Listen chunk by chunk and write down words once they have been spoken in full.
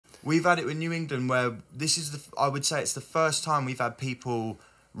we've had it with New England where I would say it's the first time we've had people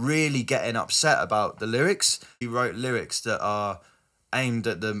really getting upset about the lyrics. He wrote lyrics that are aimed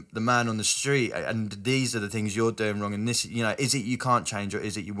at the man on the street, and these are the things you're doing wrong, and this, is it you can't change or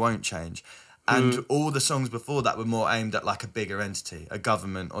is it you won't change? And all the songs before that were more aimed at like a bigger entity, a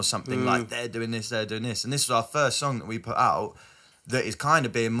government or something, like they're doing this. And this was our first song that we put out that is kind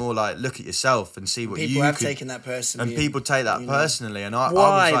of being more like, look at yourself and see what you People have taken that personally. And people take that personally. And I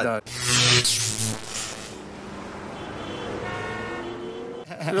Why, was like...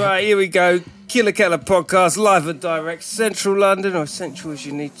 though? Right, here we go. Killer Keller podcast, live and direct, central London, or central as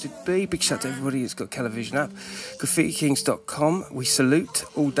you need to be. Big shout out to everybody who's got Television app. GraffitiKings.com. We salute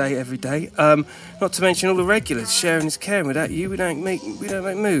all day, every day. Not to mention all the regulars. Sharing is caring. Without you, we don't make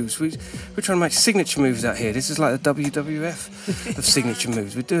moves. We're trying to make signature moves out here. This is like the WWF of signature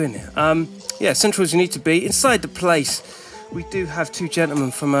moves. We're doing it. Yeah, central as you need to be. Inside the place, we do have two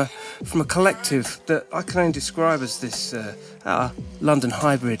gentlemen from a collective that I can only describe as this London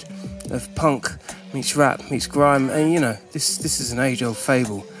hybrid of punk meets rap meets grime, and this is an age-old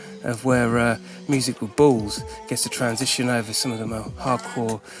fable of where music with balls gets to transition over some of the more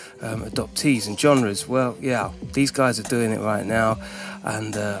hardcore adoptees and genres. Well, yeah, these guys are doing it right now,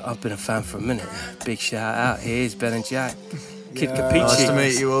 and I've been a fan for a minute. Big shout out, here's Ben and Jack. Kid Kapichi. Nice to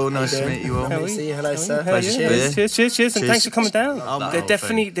meet you all. Nice to meet you all. Nice to see you. Hello, sir. Cheers, and thanks for coming down. There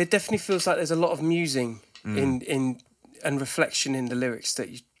definitely feels like there's a lot of musing in and reflection in the lyrics that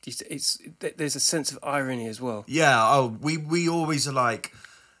there's a sense of irony as well. Yeah. We always are like,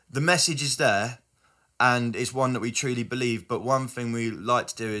 the message is there, and it's one that we truly believe. But one thing we like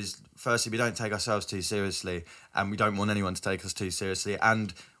to do is, firstly, we don't take ourselves too seriously, and we don't want anyone to take us too seriously.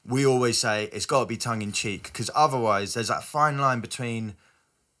 And we always say it's got to be tongue-in-cheek, because otherwise there's that fine line between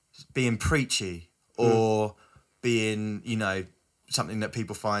being preachy or being, something that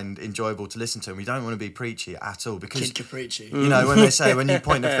people find enjoyable to listen to. And we don't want to be preachy at all, because Kid Kapichi. When they say when you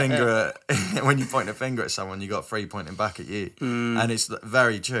point a finger at someone, you got three pointing back at you, and it's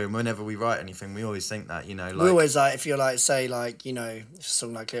very true. And whenever we write anything, we always think that, we always if you're say a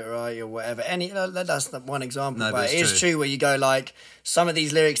song like Literary or whatever, that's not one example, but it is true where you go some of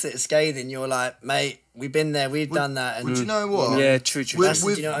these lyrics that are scathing, you're like, mate, we've been there, we've done that. And do you know what? Yeah, true. Do you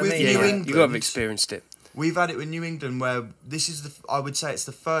know what I mean? England, you got to have experienced it. We've had it with New England where I would say it's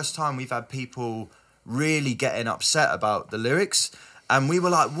the first time we've had people really getting upset about the lyrics, and we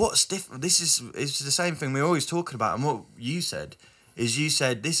were like, what's different? It's the same thing we're always talking about. And what you said is,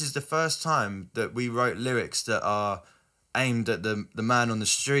 this is the first time that we wrote lyrics that are aimed at the man on the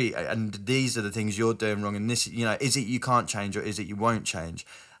street, and these are the things you're doing wrong, and this, is it you can't change or is it you won't change?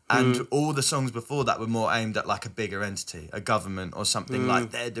 And all the songs before that were more aimed at like a bigger entity, a government or something,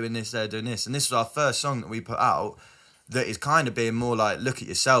 like they're doing this. And this was our first song that we put out that is kind of being more like, look at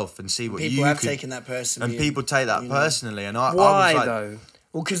yourself and see what people have taken that personally. And people take that personally. And why, I was like, though?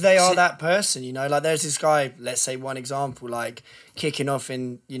 Well, because they are that person, there's this guy, let's say one example, kicking off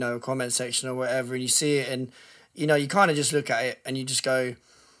in, a comment section or whatever, and you see it and, you kind of just look at it and you just go,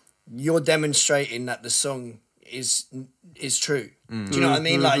 you're demonstrating that the song is true. Do you know what I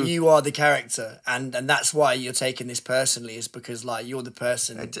mean? You are the character, and that's why you're taking this personally, is because you're the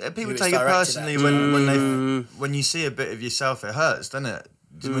person. People take it personally when you see a bit of yourself, it hurts, doesn't it?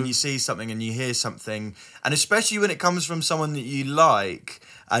 When you see something and you hear something, and especially when it comes from someone that you like,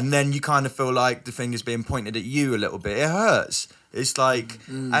 and then you kind of feel like the finger's being pointed at you a little bit, it hurts. It's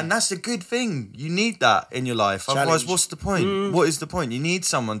and that's a good thing. You need that in your life. Challenge. Otherwise, what's the point? What is the point? You need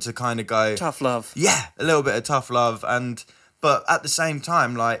someone to kind of go... Tough love. Yeah, a little bit of tough love. But at the same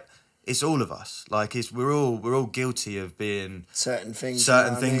time, it's all of us. We're all guilty of being... Certain things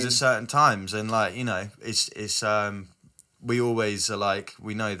at certain times. And, it's... we always are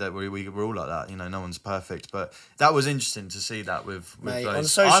we know that we're all like that, no one's perfect, but that was interesting to see that with Mate, those. On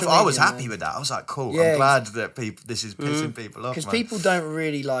social media, I was happy with that. I was like, cool. Yeah, I'm glad that this is pissing people off, because people don't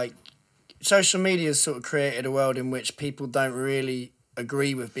really social media has sort of created a world in which people don't really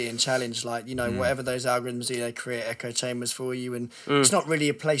agree with being challenged, whatever those algorithms do, they create echo chambers for you, and it's not really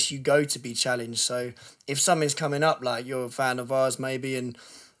a place you go to be challenged. So if something's coming up, you're a fan of ours maybe, and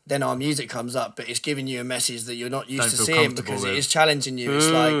then our music comes up, but it's giving you a message that you're not used to seeing because it is challenging you. It's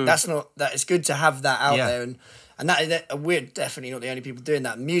it's good to have that out there, and that we're definitely not the only people doing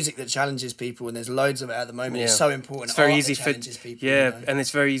that. Music that challenges people, and there's loads of it at the moment. It's so important. It's very easy for people. And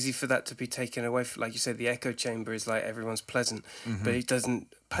it's very easy for that to be taken away. Like you said, the echo chamber is everyone's pleasant, but it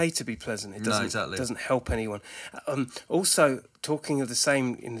doesn't pay to be pleasant. It doesn't doesn't help anyone. Also, talking of the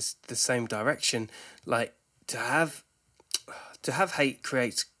same direction, to have hate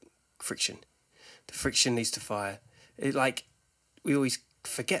creates friction. The friction needs to fire. We always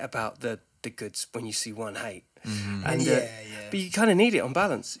forget about the goods when you see one hate. Mm-hmm. And Yeah. but you kind of need it on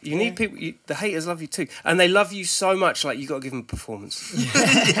balance. You need people. The haters love you too, and they love you so much. Like you got to give them a performance.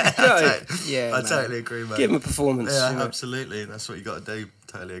 Yeah, I totally agree, man. Give them a performance. Yeah, you know? absolutely. That's what you got to do.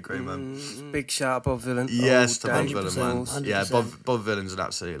 Totally agree, man. Big shout out Bob Vylan. Yes, to Bob Dave Vylan, man. Balls. Yeah, Bob Vylan's an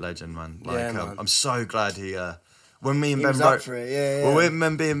absolute legend, man. Like, Yeah, man. I'm so glad he. When me and He Ben was wrote, up for it, yeah. Well, when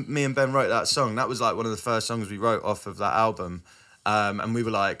me and Ben wrote that song, that was like one of the first songs we wrote off of that album, and we were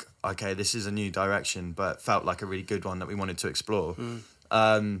like, okay, this is a new direction, but felt like a really good one that we wanted to explore.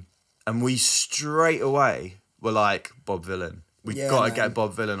 And we straight away were like, Bob Vylan, we got to get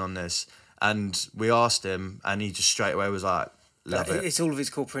Bob Vylan on this, and we asked him, and he just straight away was like, love it. It's all of his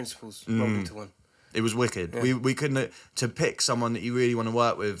core principles rolled into one. It was wicked. Yeah. We couldn't to pick someone that you really want to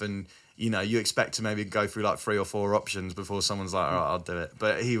work with, and you know you expect to maybe go through like 3 or 4 options before someone's like, all right, I'll do it.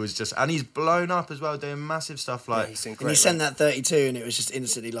 But he was just, and he's blown up as well, doing massive stuff like. He's doing And great, he sent that 32, and it was just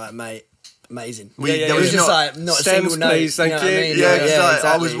instantly like, mate, amazing. There It was was just not- like not a stems, single note. please, thank you. Know what I you. mean? Yeah, it's like, I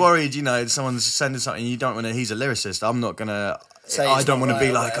exactly. was worried, you know, someone's sending something you don't want to. He's a lyricist. I'm not gonna. Say I it's don't not want to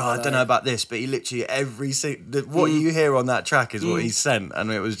be right or like, oh, whatever, I don't know about this, but he literally what you hear on that track is what he sent, and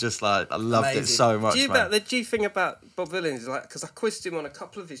it was just like I loved it Amazing. so much. The G thing about Bob Vylan is like, because I quizzed him on a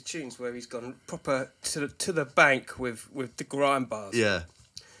couple of his tunes where he's gone proper to the bank with the grime bars. Yeah,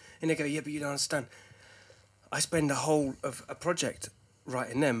 And they go, yeah, but you don't understand. I spend a whole of a project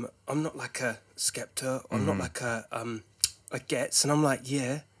writing them. I'm not like a Skepta. I'm not like a Getz. And I'm like,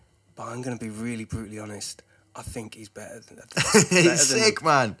 yeah, but I'm going to be really brutally honest. I think he's better than that. he's sick,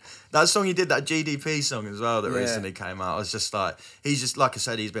 man. That song he did, that GDP song as well, that Yeah. recently came out. I was just like, he's just like I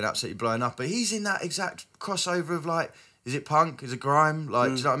said, he's been absolutely blown up. But he's in that exact crossover of like, is it punk? Is it grime? Like,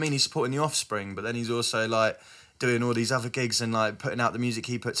 do you know what I mean? He's supporting the Offspring, but then he's also like doing all these other gigs and like putting out the music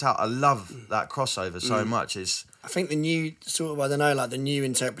he puts out. I love that crossover so much. I think the new sort of, I don't know, like the new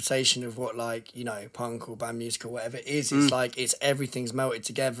interpretation of what, like, you know, punk or band music or whatever it is, it's like everything's melted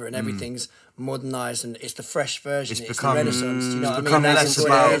together and everything's modernised and it's the fresh version. It's become- the Renaissance. Do you know what I mean? become That's less what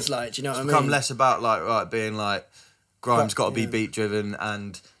about- it is like. Do you know what I mean? become less about like being like grime's got to be Yeah. beat driven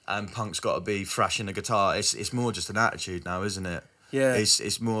and punk's got to be thrashing a guitar. It's more just an attitude now, isn't it? Yeah.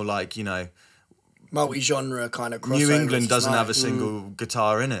 It's more like, you know, Multi-genre kind of crossover. New England It's doesn't like- have a single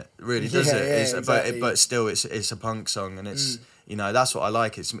guitar in it, really, does Yeah, it? yeah, It's, exactly. but still, it's a punk song, and it's you know that's what I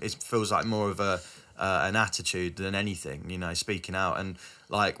like. It feels like more of a an attitude than anything, you know, speaking out. And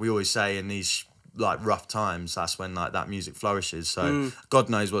like we always say, in these like rough times, that's when like that music flourishes. So God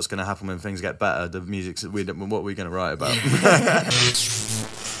knows what's going to happen when things get better. The music's what we're going to write about.